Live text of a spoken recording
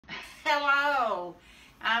hello.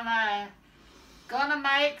 I'm gonna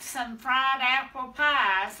make some fried apple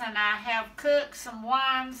pies, and I have cooked some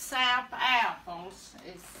wine sap apples.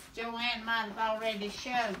 As Joanne might have already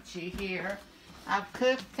showed you here. I've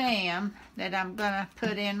cooked them that I'm gonna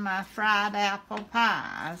put in my fried apple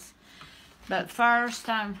pies. But first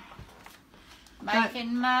I'm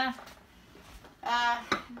making my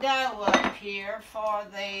dough up here for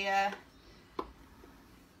the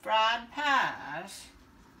fried pies.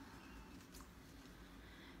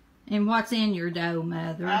 And what's in your dough,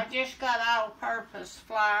 Mother? I just got all-purpose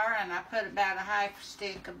flour, and I put about a half a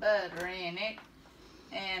stick of butter in it.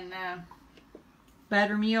 And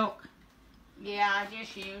buttermilk? Yeah, I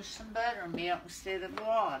just used some buttermilk instead of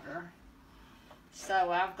water. So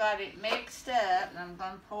I've got it mixed up, and I'm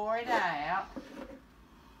going to pour it out.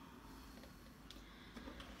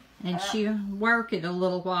 And she'll work it a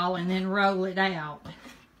little while and then roll it out.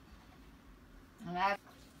 And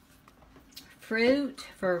fruit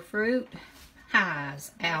for fruit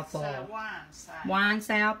pies, apple. Wine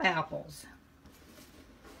sap apples.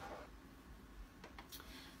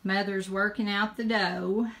 Mother's working out the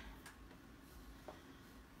dough.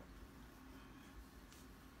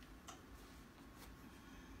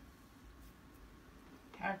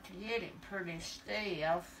 Have to get it pretty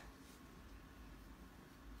stiff.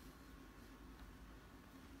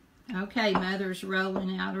 Okay, Mother's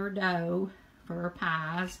rolling out her dough for her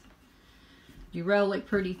pies. You roll it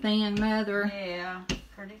pretty thin, Mother? Yeah,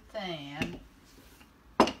 pretty thin.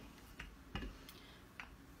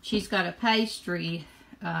 She's got a pastry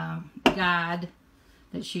guide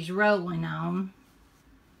that she's rolling on.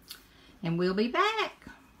 And we'll be back.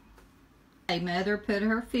 Okay, Mother put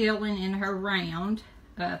her filling in her round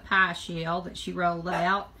pie shell that she rolled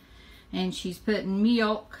out. And she's putting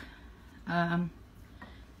milk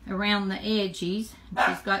around the edges.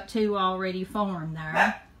 She's got two already formed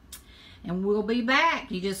there. And we'll be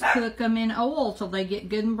back. You just cook them in oil till they get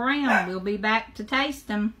good and brown. We'll be back to taste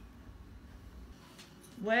them.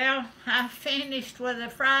 Well, I finished with the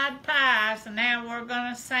fried pies, and now we're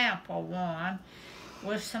going to sample one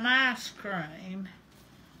with some ice cream.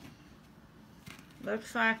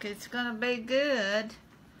 Looks like it's going to be good.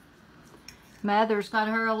 Mother's got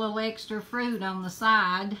her a little extra fruit on the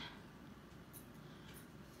side.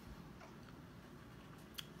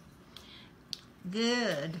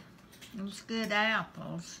 Good. Those good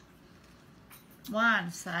apples.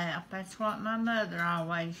 Wine sap. That's what my mother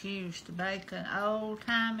always used to bake an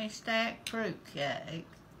old-timey stacked fruit cake.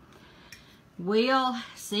 We'll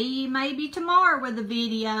see you maybe tomorrow with a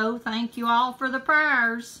video. Thank you all for the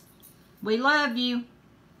prayers. We love you.